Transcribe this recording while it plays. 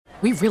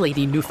We really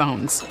need new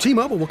phones.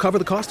 T-Mobile will cover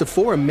the cost of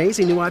 4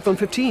 amazing new iPhone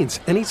 15s,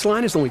 and each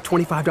line is only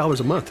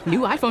 $25 a month. New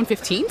iPhone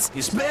 15s?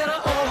 It's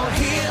better over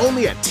here.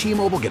 Only at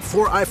T-Mobile, get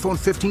 4 iPhone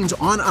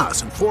 15s on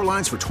us and 4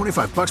 lines for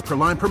 $25 per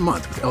line per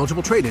month with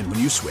eligible trade-in when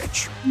you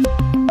switch.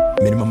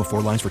 Minimum of 4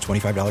 lines for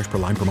 $25 per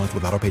line per month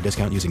with autopay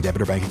discount using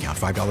debit or bank account.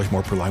 $5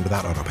 more per line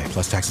without autopay,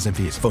 plus taxes and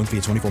fees. Phone fee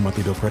at 24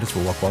 monthly bill credits for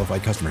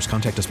well-qualified customers.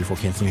 Contact us before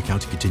canceling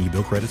account to continue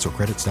bill credits or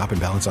credit stop and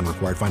balance on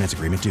required finance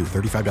agreement due.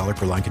 $35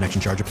 per line connection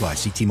charge applies.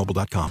 See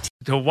T-Mobile.com.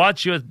 To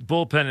watch your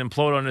bullpen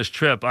implode on this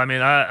trip, I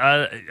mean,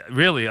 I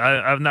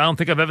don't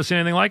think I've ever seen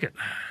anything like it.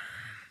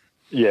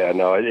 Yeah,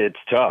 no, it's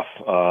tough.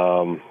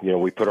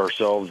 We put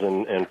ourselves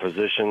in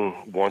position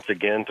once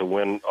again to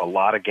win a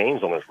lot of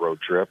games on this road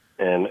trip,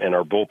 and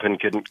our bullpen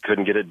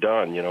couldn't get it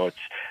done.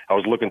 I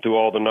was looking through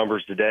all the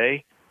numbers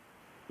today,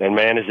 and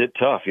man, is it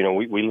tough.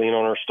 We lean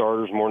on our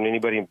starters more than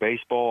anybody in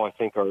baseball. I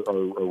think our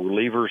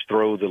relievers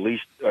throw the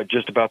least,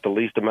 just about the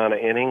least amount of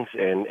innings,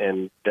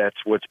 and that's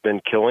what's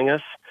been killing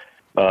us.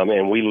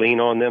 And we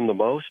lean on them the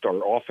most.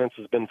 Our offense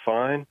has been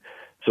fine.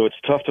 So it's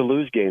tough to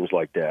lose games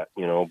like that,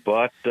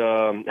 but,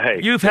 hey.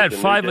 You've had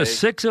 5 or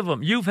 6 of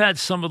them. You've had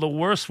some of the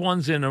worst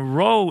ones in a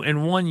row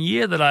in 1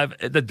 year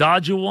the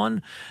Dodger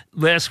one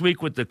last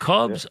week with the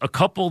Cubs, a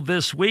couple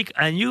this week,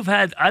 and you've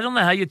had, I don't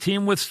know how your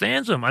team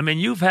withstands them. I mean,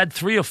 you've had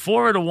 3 or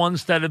 4 of the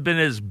ones that have been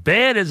as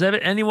bad as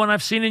anyone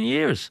I've seen in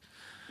years.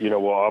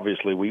 Well,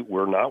 obviously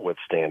we're not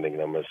withstanding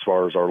them as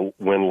far as our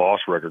win-loss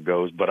record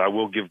goes, but I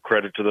will give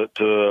credit to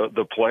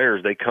the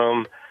players. They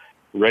come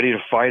ready to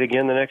fight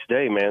again the next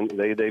day, man.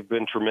 They've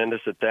been tremendous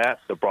at that.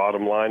 The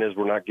bottom line is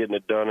we're not getting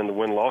it done in the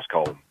win-loss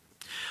column.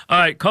 All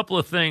right, couple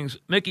of things.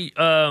 Mickey,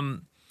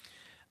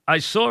 I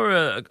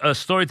saw a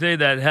story today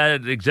that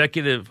had an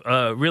executive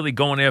really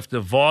going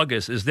after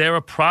Vargas. Is there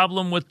a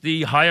problem with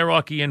the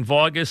hierarchy in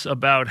Vargas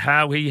about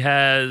how he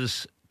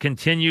has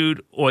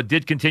continued or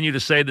did continue to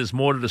say there's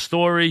more to the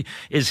story?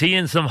 Is he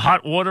in some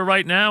hot water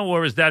right now,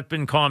 or has that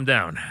been calmed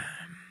down?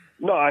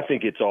 No, I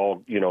think it's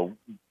all,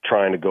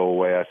 trying to go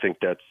away. I think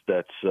that's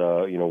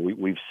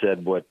we've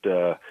said what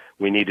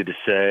we needed to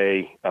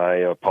say. I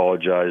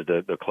apologize.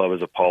 The club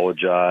has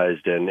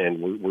apologized,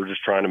 and we're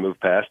just trying to move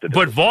past it.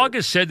 But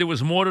Vargas said there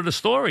was more to the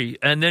story,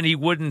 and then he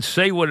wouldn't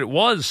say what it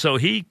was, so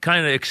he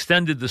kind of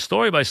extended the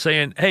story by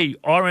saying, hey,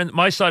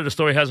 my side of the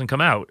story hasn't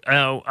come out.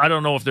 I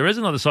don't know if there is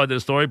another side of the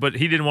story, but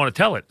he didn't want to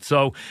tell it.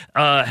 So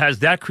has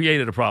that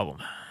created a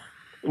problem?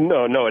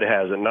 No, it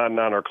hasn't. Not in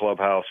our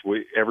clubhouse.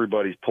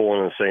 Everybody's pulling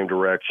in the same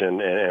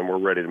direction, and we're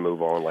ready to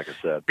move on, like I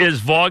said.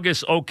 Is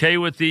Vargas okay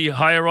with the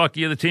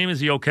hierarchy of the team? Is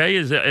he okay?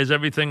 Is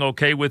everything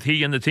okay with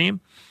he and the team?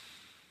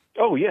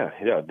 Oh, yeah,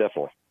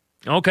 definitely.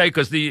 Okay,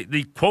 because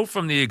the quote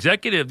from the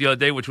executive the other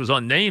day, which was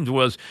unnamed,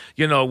 was,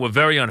 we're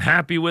very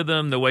unhappy with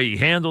him, the way he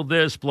handled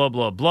this, blah,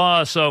 blah,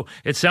 blah. So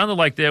it sounded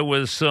like there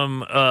was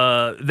some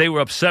they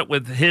were upset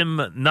with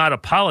him not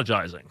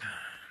apologizing.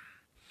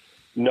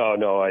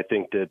 No, I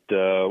think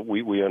that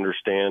we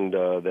understand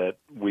that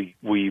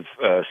we've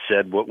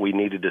said what we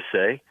needed to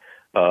say.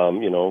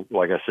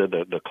 Like I said,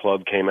 the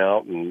club came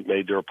out and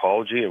made their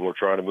apology, and we're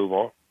trying to move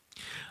on.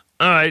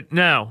 All right.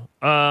 Now,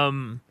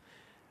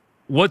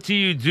 what do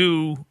you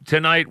do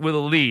tonight with a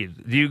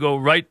lead? Do you go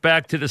right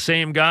back to the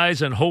same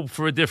guys and hope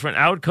for a different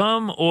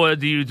outcome, or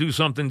do you do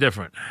something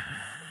different?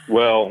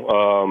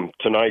 Well,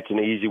 tonight's an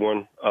easy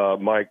one,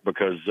 Mike,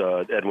 because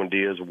Edwin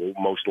Diaz will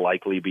most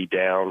likely be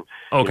down.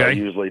 Okay. I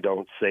usually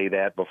don't say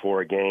that before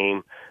a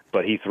game,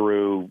 but he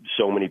threw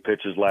so many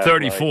pitches last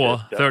 34,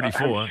 night.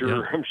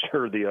 34. I'm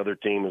sure the other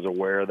team is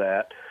aware of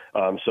that.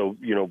 So,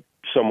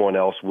 someone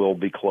else will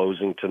be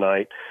closing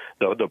tonight.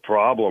 The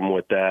problem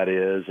with that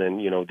is, and,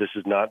 this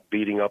is not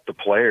beating up the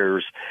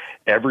players,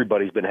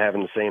 everybody's been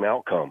having the same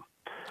outcome.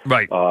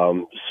 Right.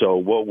 So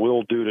what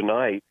we'll do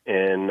tonight,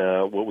 and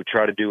what we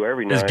try to do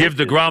every night, is give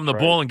DeGrom the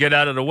ball and get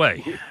out of the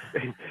way.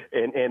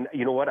 and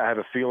you know what? I have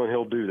a feeling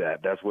he'll do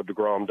that. That's what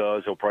DeGrom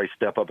does. He'll probably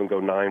step up and go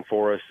 9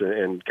 for us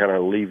and kind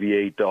of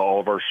alleviate all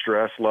of our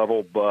stress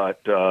level.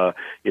 But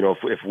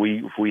if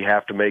we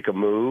have to make a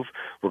move,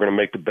 we're going to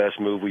make the best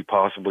move we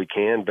possibly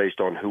can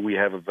based on who we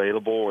have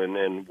available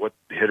and what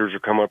hitters are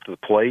coming up to the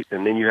plate,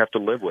 and then you have to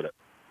live with it.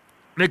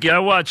 Mickey, I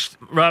watched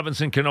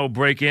Robinson Cano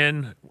break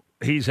in.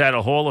 He's had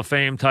a Hall of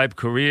Fame type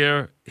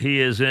career. He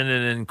is in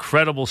an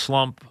incredible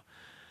slump.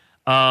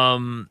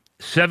 7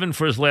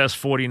 for his last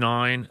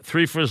 49,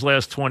 3 for his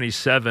last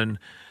 27.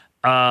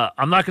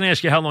 I'm not going to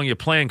ask you how long you're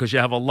playing because you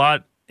have a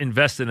lot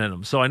invested in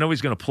him. So I know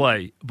he's going to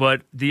play.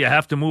 But do you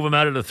have to move him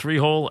out of the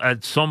 3-hole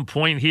at some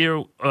point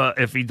here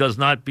if he does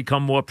not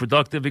become more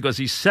productive? Because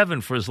he's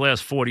 7 for his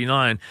last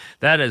 49.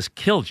 That has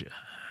killed you.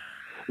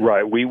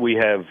 Right. We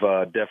have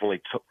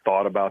definitely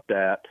thought about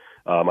that.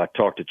 I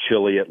talked to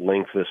Chile at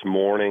length this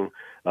morning.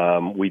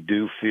 We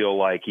do feel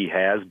like he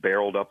has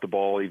barreled up the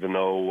ball, even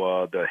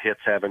though the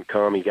hits haven't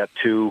come. He got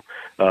two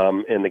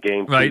in the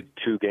game right.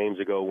 two games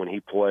ago when he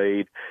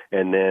played,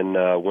 and then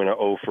went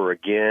 0 for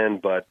again,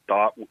 but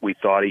we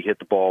thought he hit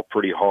the ball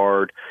pretty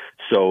hard.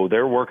 So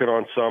they're working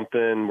on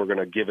something. We're going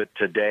to give it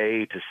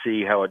today to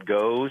see how it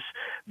goes.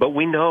 But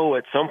we know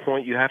at some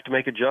point you have to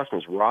make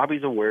adjustments.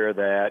 Robbie's aware of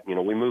that. You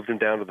know, we moved him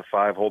down to the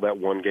 5-hole that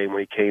one game when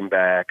he came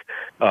back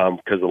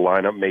because the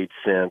lineup made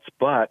sense.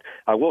 But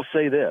I will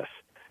say this.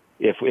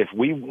 If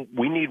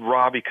we need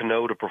Robbie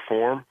Cano to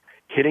perform,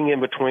 hitting in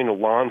between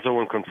Alonso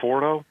and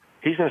Conforto,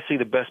 he's going to see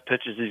the best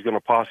pitches he's going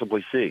to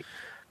possibly see.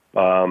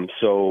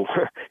 So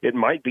it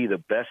might be the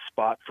best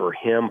spot for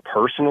him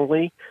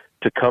personally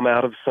to come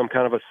out of some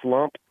kind of a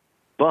slump.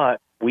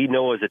 But we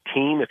know as a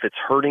team, if it's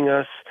hurting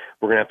us,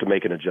 we're going to have to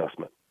make an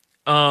adjustment.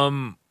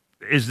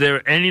 Is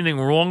there anything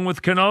wrong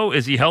with Cano?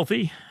 Is he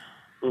healthy?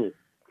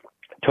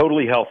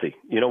 Totally healthy.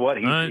 You know what?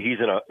 He's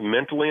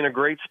mentally in a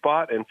great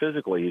spot, and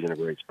physically he's in a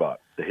great spot.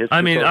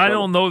 I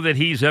don't know that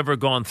he's ever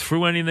gone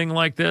through anything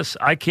like this.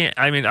 I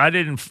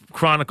didn't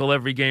chronicle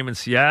every game in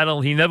Seattle.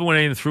 He never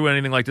went through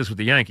anything like this with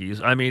the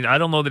Yankees. I mean, I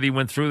don't know that he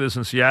went through this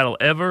in Seattle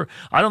ever.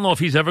 I don't know if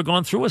he's ever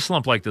gone through a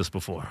slump like this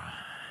before.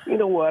 You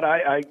know what?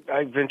 I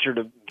venture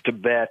to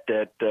bet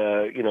that,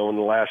 in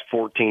the last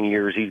 14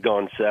 years, he's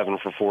gone 7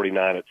 for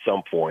 49 at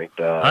some point.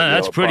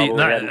 That's pretty.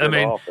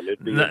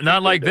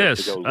 Not like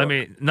this. I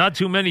mean, not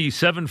too many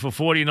 7 for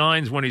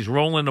 49s when he's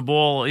rolling the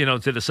ball,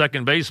 to the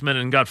second baseman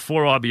and got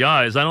 4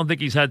 RBIs. I don't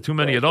think he's had too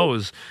many of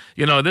those.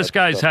 This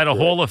guy's had a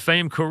Hall of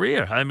Fame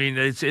career. I mean,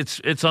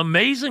 it's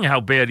amazing how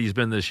bad he's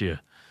been this year.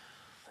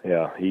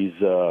 Yeah,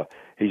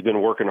 he's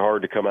been working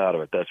hard to come out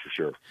of it, that's for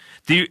sure.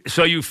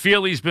 So you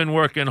feel he's been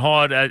working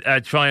hard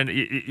at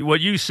trying?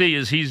 What you see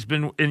is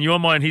in your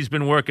mind, he's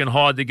been working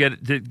hard to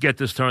get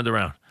this turned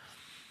around.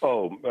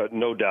 Oh,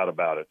 no doubt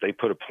about it. They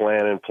put a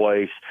plan in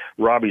place.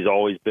 Robbie's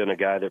always been a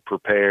guy that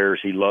prepares.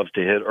 He loves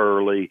to hit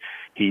early.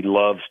 He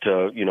loves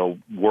to,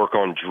 work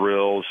on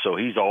drills. So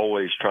he's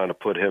always trying to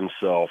put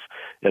himself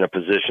in a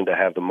position to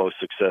have the most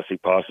success he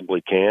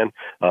possibly can.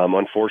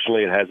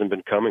 Unfortunately, it hasn't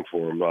been coming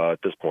for him at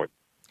this point.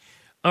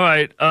 All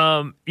right.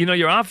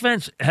 Your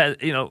offense has,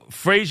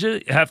 Frazier,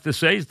 I have to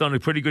say, has done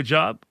a pretty good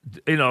job.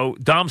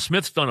 Dom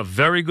Smith's done a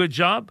very good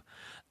job.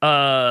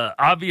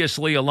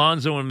 Obviously,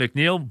 Alonso and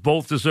McNeil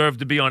both deserve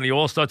to be on the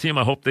All-Star team.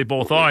 I hope they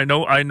both are. I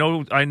know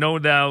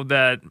now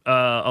that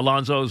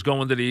Alonso is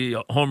going to the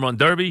Home Run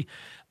Derby.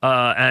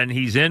 And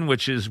he's in,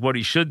 which is what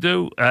he should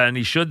do, and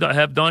he should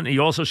have done. He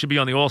also should be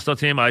on the All-Star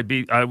team. I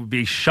would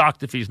be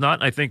shocked if he's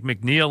not. I think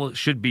McNeil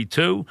should be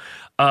too.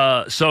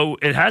 So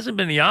it hasn't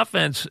been the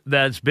offense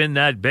that's been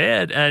that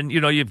bad, and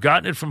you've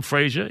gotten it from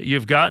Frazier,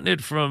 you've gotten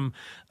it from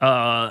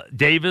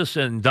Davis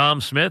and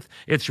Dom Smith.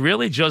 It's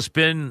really just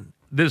been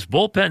this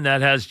bullpen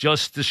that has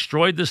just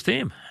destroyed this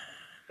team.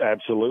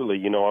 Absolutely.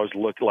 I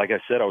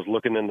was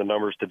looking in the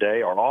numbers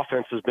today. Our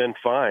offense has been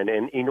fine.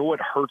 And what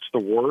hurts the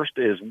worst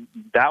is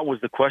that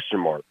was the question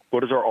mark.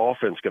 What is our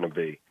offense going to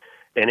be?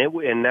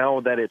 And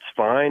now that it's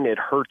fine, it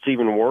hurts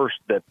even worse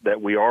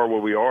that we are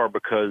where we are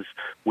because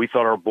we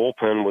thought our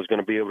bullpen was going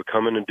to be able to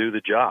come in and do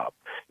the job.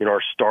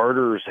 Our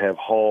starters have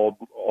hauled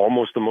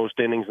almost the most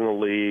innings in the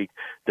league.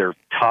 They're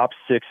top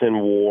 6 in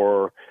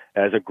WAR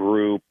as a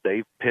group.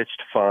 They've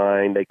pitched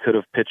fine. They could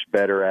have pitched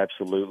better,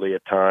 absolutely,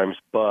 at times,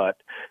 but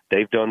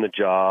they've done the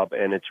job,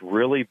 and it's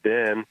really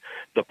been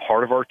the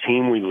part of our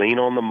team we lean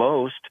on the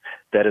most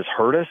that has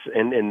hurt us,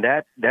 and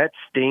that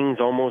stings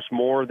almost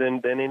more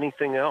than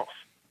anything else.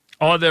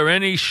 Are there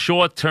any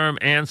short-term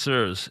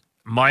answers,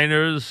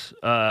 minors,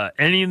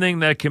 anything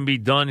that can be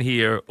done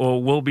here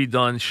or will be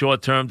done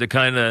short-term to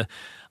kind of –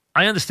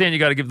 I understand you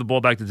got to give the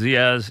ball back to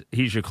Diaz.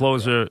 He's your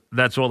closer.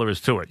 That's all there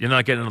is to it. You're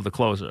not getting another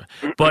closer.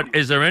 But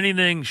is there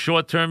anything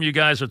short-term you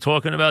guys are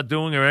talking about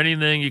doing or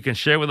anything you can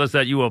share with us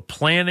that you are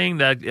planning?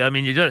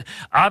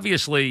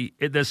 Obviously,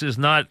 this is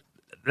not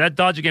 – that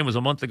Dodger game was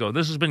a month ago.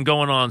 This has been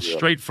going on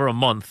straight for a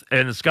month,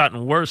 and it's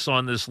gotten worse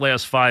on this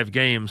last 5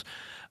 games.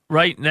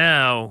 Right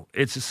now,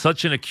 it's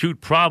such an acute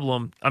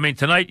problem. I mean,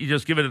 tonight you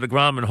just give it to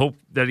DeGrom and hope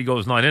that he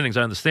goes 9 innings.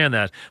 I understand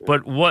that.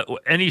 But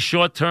any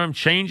short-term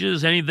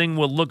changes, anything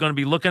we're going to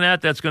be looking at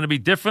that's going to be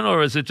different,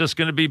 or is it just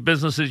going to be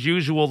business as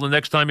usual the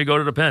next time you go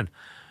to the pen?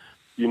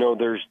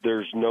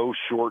 There's no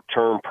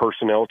short-term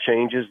personnel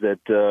changes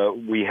that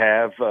we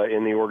have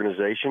in the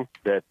organization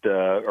that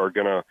are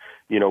going to,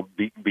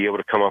 be able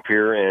to come up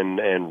here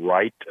and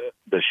right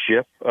the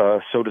ship,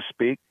 so to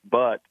speak.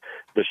 But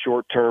the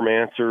short-term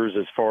answers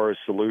as far as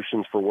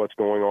solutions for what's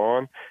going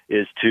on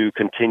is to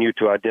continue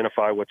to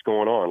identify what's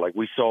going on. Like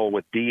we saw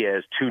with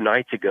Diaz 2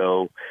 nights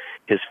ago,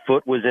 his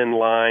foot was in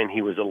line.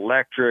 He was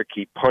electric.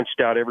 He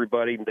punched out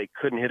everybody. They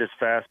couldn't hit his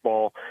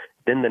fastball.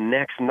 Then the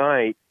next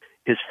night,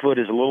 his foot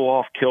is a little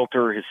off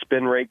kilter, his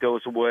spin rate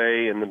goes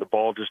away, and then the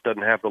ball just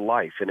doesn't have the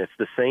life. And it's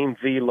the same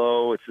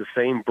velo, it's the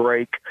same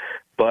break,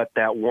 but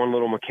that one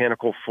little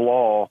mechanical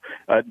flaw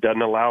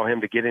doesn't allow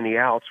him to get any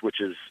outs,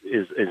 which is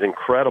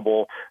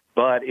incredible.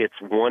 But it's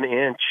 1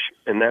 inch,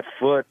 and that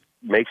foot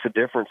makes a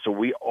difference. So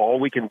all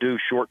we can do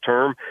short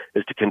term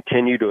is to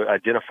continue to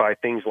identify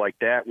things like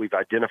that. We've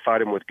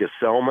identified him with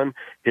Gesellman.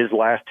 His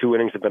last 2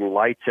 innings have been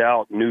lights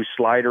out, new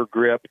slider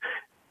grip,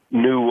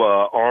 new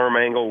arm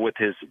angle with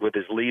his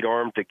lead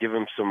arm to give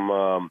him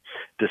some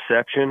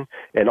deception.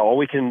 And all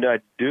we can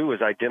do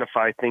is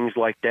identify things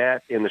like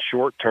that in the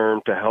short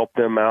term to help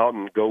them out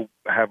and go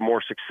have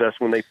more success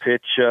when they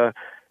pitch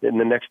in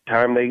the next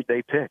time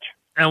they pitch.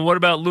 And what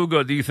about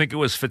Lugo? Do you think it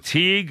was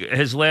fatigue,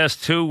 his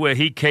last 2, where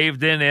he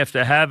caved in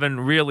after having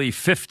really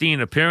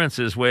 15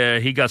 appearances where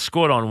he got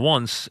scored on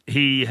once?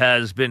 He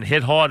has been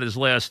hit hard his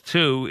last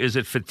 2. Is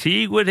it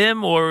fatigue with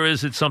him, or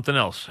is it something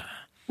else?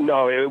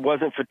 No, it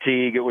wasn't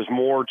fatigue. It was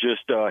more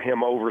just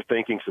him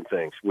overthinking some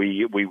things.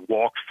 We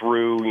walked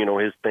through,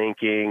 his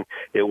thinking.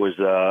 It was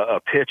a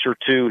pitch or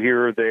 2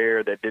 here or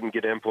there that didn't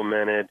get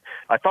implemented.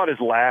 I thought his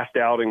last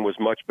outing was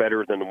much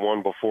better than the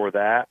one before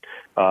that.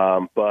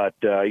 But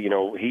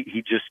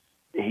he just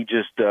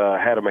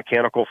had a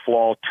mechanical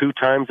flaw 2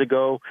 times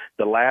ago.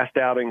 The last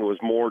outing was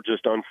more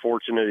just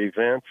unfortunate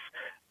events.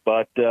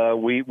 But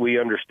we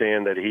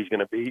understand that he's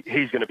going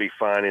to be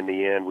fine in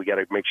the end. We got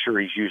to make sure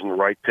he's using the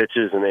right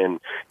pitches and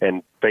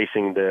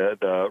facing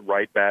the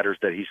right batters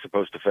that he's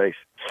supposed to face.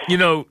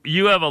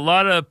 You have a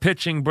lot of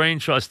pitching brain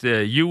trust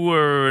there. You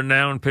were a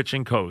renowned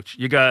pitching coach.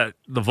 You got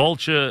the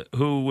Vulture,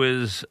 who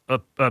is a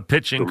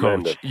pitching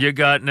Tremendous. coach. You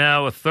got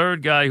now a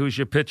third guy who's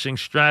your pitching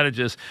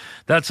strategist.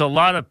 That's a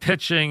lot of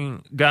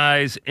pitching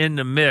guys in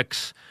the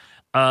mix.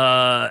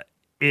 How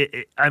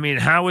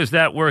is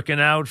that working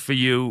out for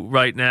you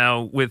right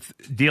now with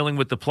dealing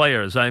with the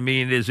players?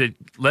 Is it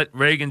let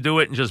Reagan do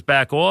it and just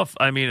back off?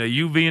 Are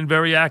you being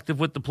very active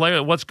with the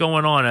player? What's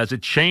going on? Has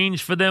it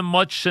changed for them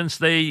much since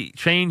they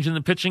changed in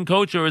the pitching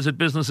coach, or is it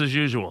business as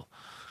usual?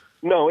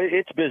 No,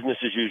 it's business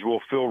as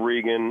usual. Phil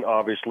Regan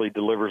obviously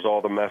delivers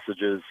all the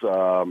messages.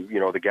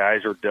 The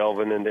guys are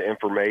delving into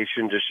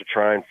information just to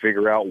try and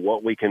figure out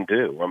what we can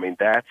do.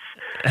 That's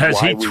has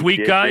why he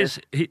tweaked guys?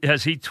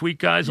 Has he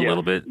tweaked guys a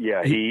little bit?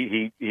 Yeah,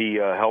 he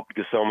helped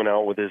Gesellman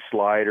out with his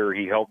slider.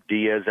 He helped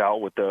Diaz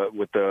out with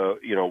the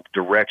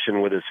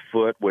direction with his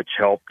foot, which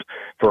helped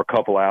for a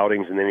couple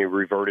outings, and then he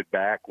reverted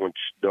back, which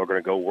they're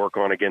going to go work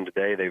on again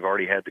today. They've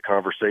already had the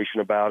conversation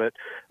about it.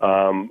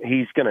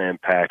 He's going to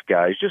impact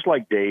guys just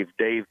like Dave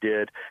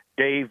did.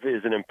 Dave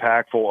is an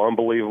impactful,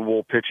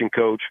 unbelievable pitching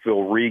coach.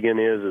 Phil Regan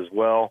is as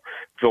well.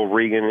 Phil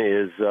Regan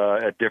is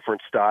a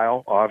different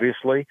style,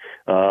 obviously,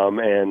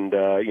 and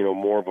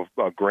more of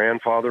a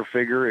grandfather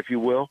figure, if you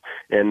will.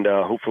 And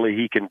hopefully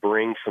he can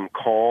bring some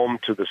calm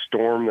to the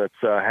storm that's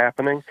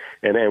happening,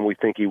 and we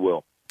think he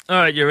will. All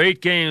right, you're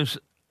 8 games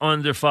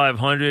under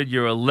 500.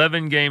 You're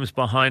 11 games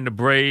behind the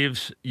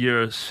Braves.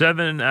 You're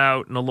 7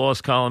 out in the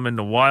loss column in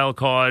the wild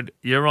card.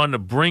 You're on the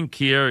brink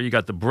here. You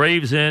got the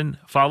Braves in,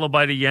 followed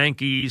by the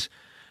Yankees.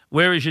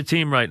 Where is your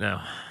team right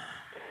now?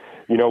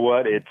 You know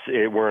what?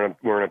 We're in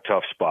a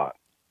tough spot.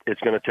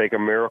 It's going to take a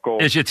miracle.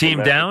 Is your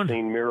team down? I've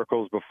seen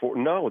miracles before.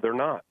 No, they're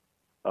not.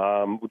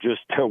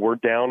 We're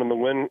down in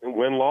the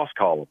win-loss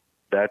column.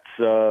 That's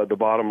the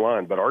bottom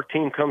line. But our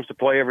team comes to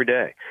play every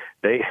day.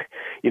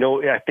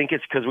 I think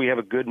it's because we have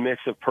a good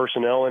mix of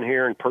personnel in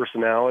here and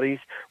personalities.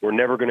 We're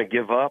never going to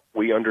give up.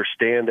 We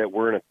understand that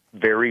we're in a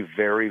very,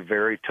 very,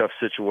 very tough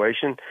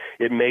situation.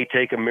 It may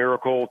take a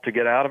miracle to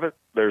get out of it.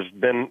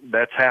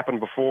 That's happened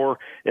before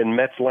in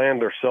Mets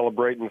land. They're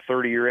celebrating the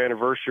 30-year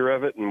anniversary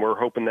of it, and we're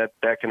hoping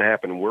that can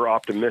happen. We're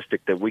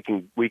optimistic that we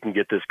can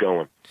get this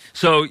going.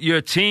 So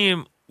your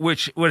team,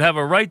 which would have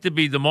a right to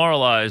be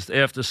demoralized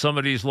after some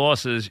of these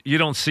losses, you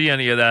don't see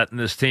any of that in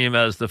this team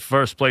as the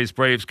first-place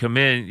Braves come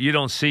in. You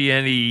don't see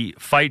any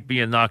fight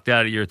being knocked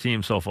out of your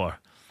team so far.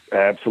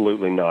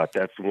 Absolutely not.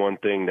 That's one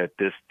thing that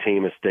this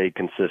team has stayed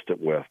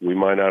consistent with. We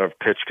might not have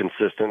pitched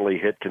consistently,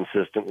 hit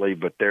consistently,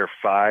 but their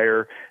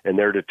fire and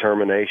their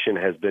determination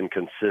has been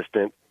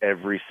consistent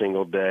every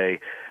single day.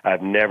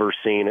 I've never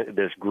seen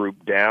this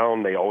group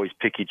down. They always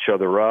pick each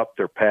other up.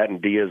 They're patting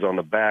Diaz on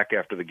the back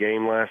after the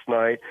game last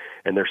night,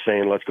 and they're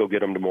saying, let's go get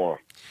them tomorrow.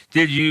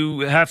 Did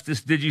you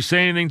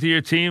say anything to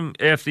your team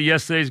after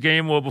yesterday's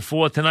game or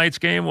before tonight's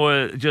game,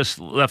 or just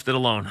left it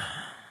alone?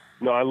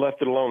 No, I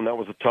left it alone. That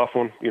was a tough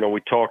one.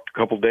 We talked a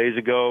couple days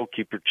ago,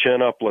 keep your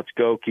chin up, let's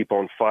go, keep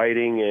on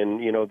fighting.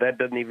 And, that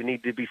doesn't even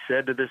need to be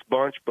said to this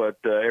bunch, but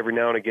every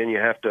now and again you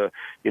have to,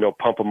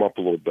 pump them up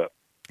a little bit.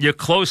 You're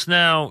close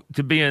now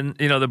to being,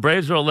 the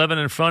Braves are 11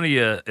 in front of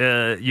you.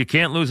 You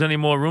can't lose any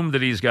more room to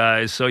these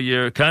guys. So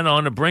you're kind of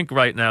on the brink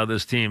right now,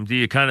 this team. Do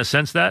you kind of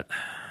sense that?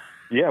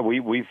 Yeah,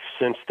 we've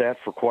sensed that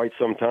for quite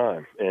some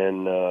time.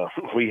 And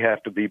we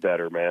have to be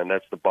better, man.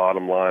 That's the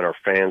bottom line. Our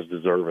fans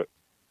deserve it.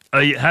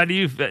 How do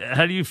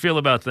you feel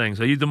about things?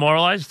 Are you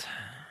demoralized?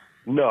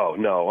 No,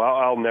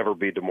 I'll never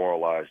be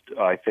demoralized.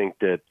 I think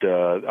that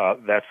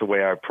that's the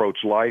way I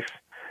approach life.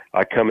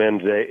 I come in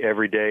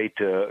every day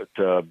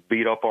to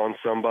beat up on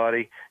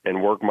somebody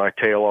and work my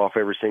tail off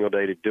every single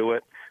day to do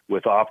it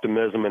with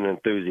optimism and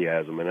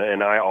enthusiasm,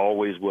 and I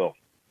always will.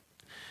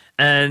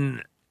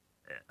 And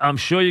I'm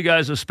sure you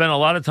guys have spent a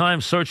lot of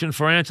time searching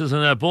for answers in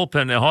that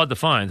bullpen. They're hard to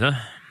find, huh?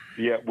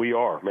 Yeah, we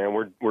are, man.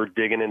 We're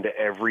digging into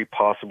every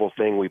possible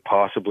thing we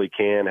possibly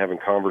can, having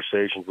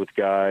conversations with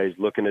guys,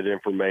 looking at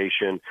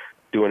information,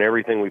 doing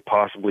everything we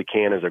possibly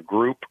can as a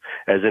group,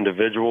 as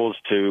individuals,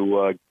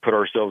 to put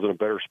ourselves in a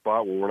better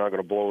spot where we're not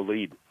going to blow a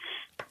lead.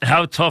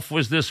 How tough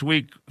was this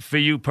week for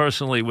you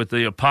personally with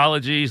the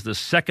apologies, the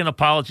second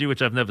apology,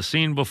 which I've never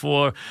seen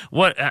before?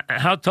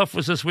 How tough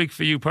was this week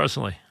for you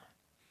personally?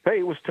 Hey,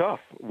 it was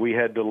tough. We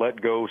had to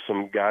let go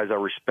some guys I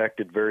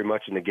respected very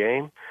much in the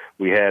game.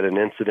 We had an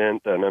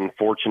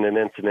unfortunate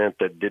incident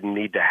that didn't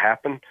need to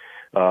happen.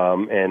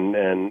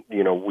 And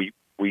you know,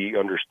 we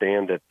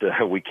understand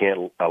that we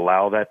can't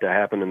allow that to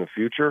happen in the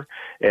future.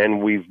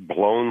 And we've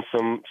blown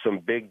some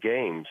big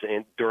games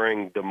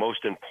during the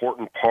most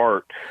important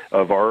part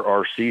of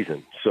our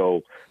season.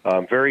 So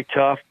very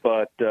tough,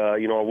 but,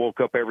 you know, I woke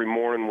up every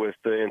morning with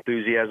the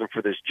enthusiasm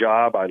for this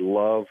job. I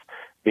love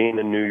being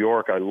in New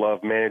York. I love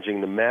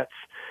managing the Mets,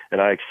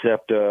 and I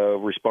accept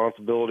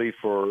responsibility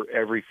for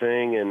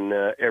everything and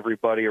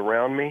everybody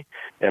around me.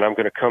 And I'm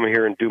going to come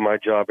here and do my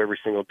job every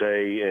single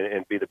day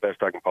and be the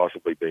best I can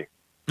possibly be.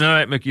 All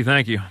right, Mickey,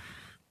 thank you.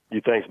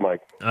 Thanks,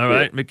 Mike. All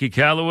right, Mickey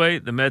Callaway,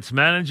 the Mets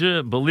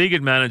manager,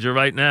 beleaguered manager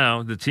right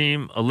now. The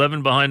team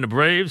 11 behind the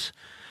Braves.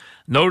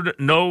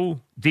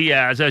 No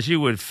Diaz, as you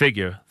would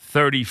figure,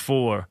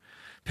 34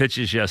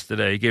 pitches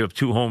yesterday. He gave up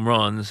 2 home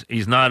runs.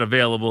 He's not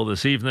available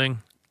this evening.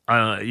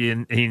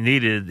 He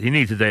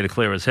needs a day to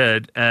clear his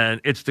head,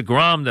 and it's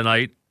DeGrom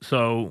tonight.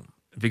 So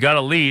if you got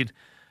a lead,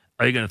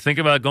 are you going to think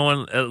about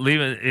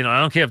leaving? You know, I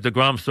don't care if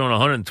DeGrom's throwing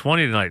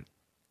 120 tonight.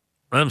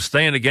 Let him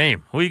stay in the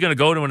game. Who are you going to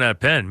go to in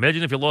that pen?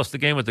 Imagine if you lost the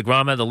game with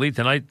DeGrom had the lead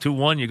tonight,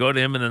 2-1. You go to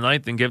him in the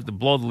ninth and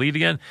blow the lead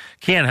again.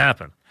 Can't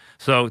happen.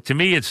 So to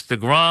me, it's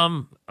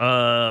DeGrom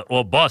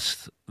or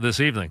bust this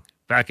evening.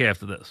 Back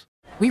after this.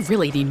 We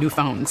really need new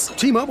phones.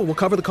 T-Mobile will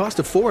cover the cost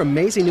of 4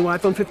 amazing new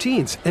iPhone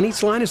 15s, and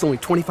each line is only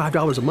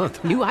 $25 a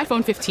month. New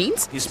iPhone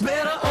 15s? It's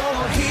better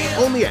over here.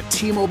 Only at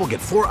T-Mobile, get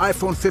 4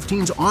 iPhone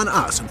 15s on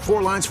us and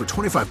 4 lines for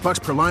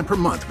 $25 per line per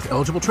month with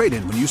eligible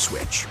trade-in when you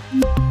switch.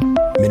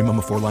 Minimum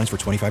of 4 lines for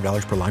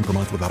 $25 per line per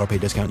month with autopay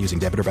discount using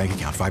debit or bank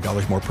account.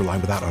 $5 more per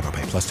line without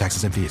autopay, plus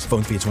taxes and fees.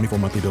 Phone fee at 24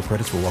 monthly bill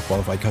credits for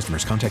well-qualified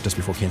customers. Contact us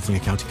before canceling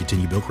account to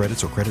continue bill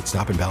credits or credit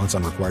stop and balance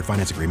on required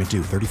finance agreement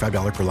due.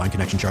 $35 per line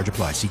connection charge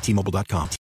applies. See T-Mobile.com.